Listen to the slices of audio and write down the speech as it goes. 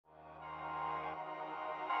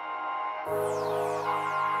Hey,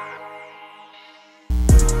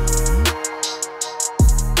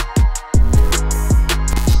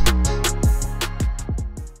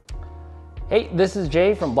 this is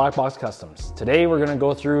Jay from Black Box Customs. Today we're going to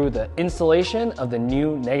go through the installation of the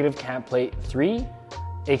new negative cant plate 3,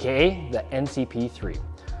 aka the NCP3.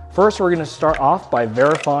 First, we're going to start off by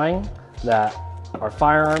verifying that our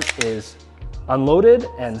firearm is unloaded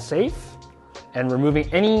and safe, and removing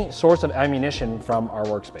any source of ammunition from our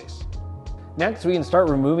workspace. Next, we can start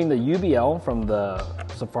removing the UBL from the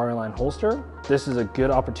Safari Line holster. This is a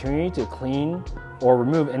good opportunity to clean or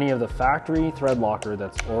remove any of the factory thread locker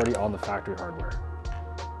that's already on the factory hardware.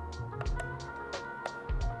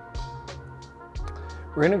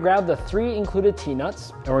 We're going to grab the 3 included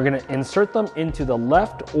T-nuts and we're going to insert them into the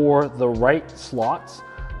left or the right slots.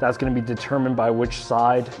 That's going to be determined by which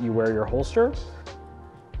side you wear your holster.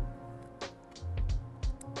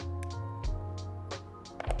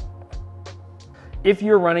 If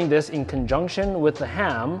you're running this in conjunction with the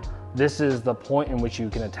ham, this is the point in which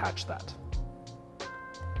you can attach that.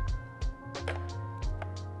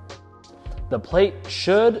 The plate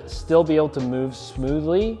should still be able to move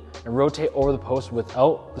smoothly and rotate over the post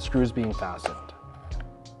without the screws being fastened.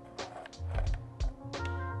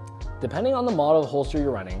 Depending on the model of holster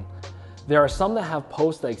you're running, there are some that have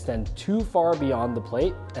posts that extend too far beyond the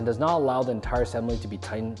plate and does not allow the entire assembly to be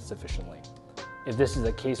tightened sufficiently. If this is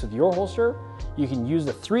the case with your holster, you can use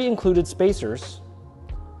the 3 included spacers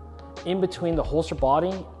in between the holster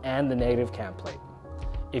body and the negative cant plate.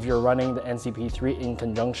 If you're running the NCP3 in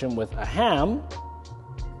conjunction with a ham,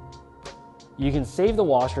 you can save the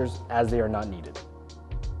washers as they are not needed.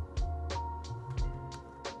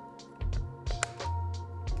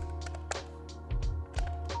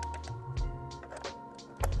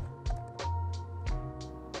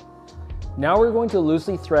 Now we're going to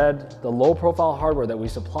loosely thread the low profile hardware that we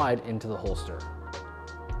supplied into the holster.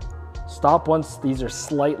 Stop once these are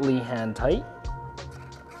slightly hand tight.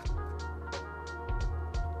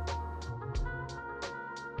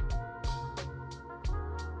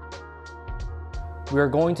 We are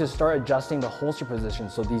going to start adjusting the holster position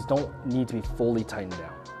so these don't need to be fully tightened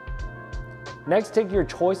down. Next, take your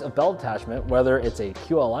choice of belt attachment, whether it's a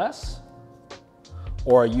QLS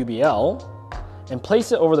or a UBL, and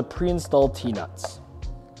place it over the pre-installed T-nuts.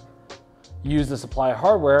 Use the supply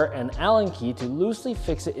hardware and Allen key to loosely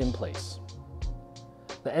fix it in place.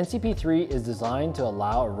 The NCP3 is designed to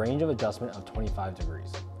allow a range of adjustment of 25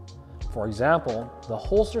 degrees. For example, the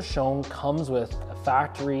holster shown comes with a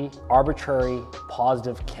factory arbitrary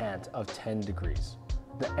positive cant of 10 degrees.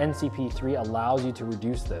 The NCP3 allows you to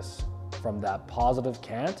reduce this from that positive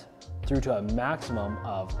cant through to a maximum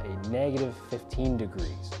of a negative 15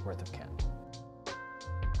 degrees worth of cant.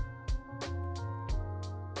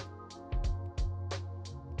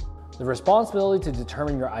 The responsibility to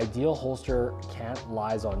determine your ideal holster cant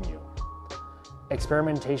lies on you.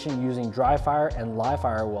 Experimentation using dry fire and live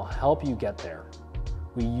fire will help you get there.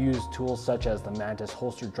 We use tools such as the Mantis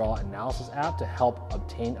Holster Draw Analysis app to help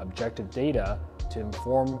obtain objective data to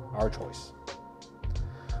inform our choice.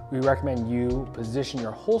 We recommend you position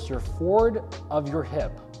your holster forward of your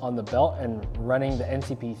hip on the belt and running the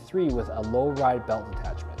NCP3 with a low ride belt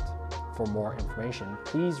attachment. For more information,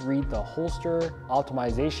 please read the holster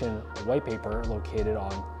optimization white paper located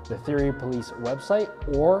on the Theory Police website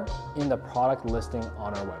or in the product listing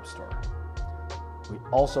on our web store. We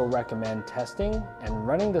also recommend testing and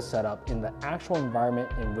running the setup in the actual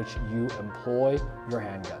environment in which you employ your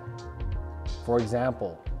handgun. For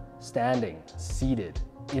example, standing, seated,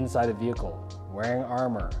 inside a vehicle, wearing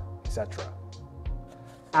armor, etc.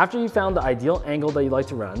 After you found the ideal angle that you'd like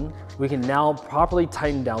to run, we can now properly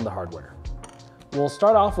tighten down the hardware. We'll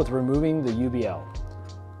start off with removing the UBL.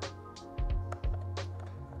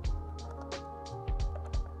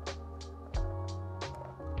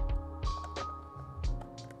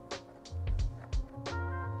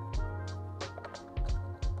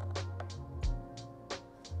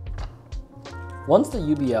 Once the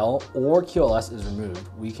UBL or QLS is removed,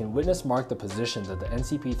 we can witness mark the position that the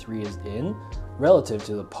NCP3 is in relative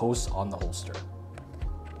to the posts on the holster.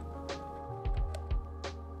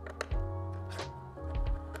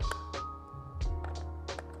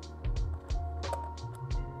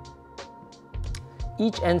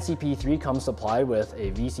 Each NCP3 comes supplied with a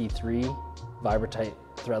VC3 Vibratite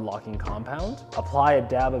thread locking compound. Apply a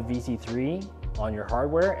dab of VC3 on your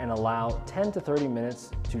hardware and allow 10 to 30 minutes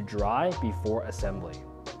to dry before assembly.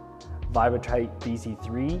 Vibratite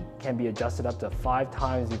VC3 can be adjusted up to 5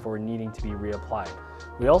 times before needing to be reapplied.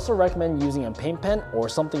 We also recommend using a paint pen or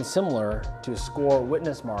something similar to score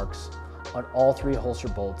witness marks on all 3 holster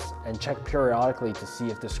bolts and check periodically to see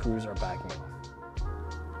if the screws are backing off.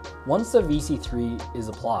 Once the VC3 is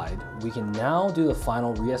applied, we can now do the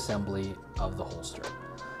final reassembly of the holster.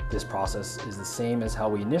 This process is the same as how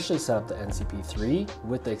we initially set up the NCP3,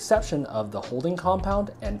 with the exception of the holding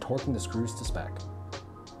compound and torquing the screws to spec.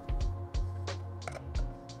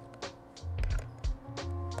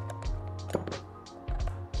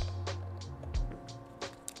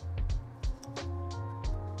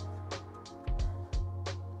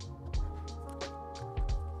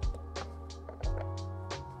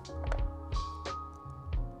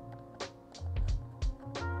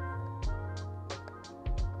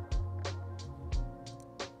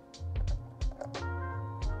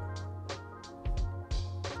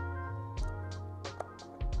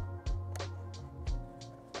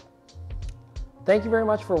 Thank you very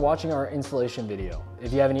much for watching our installation video.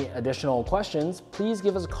 If you have any additional questions, please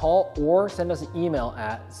give us a call or send us an email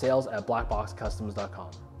at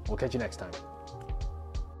sales@blackboxcustoms.com. We'll catch you next time.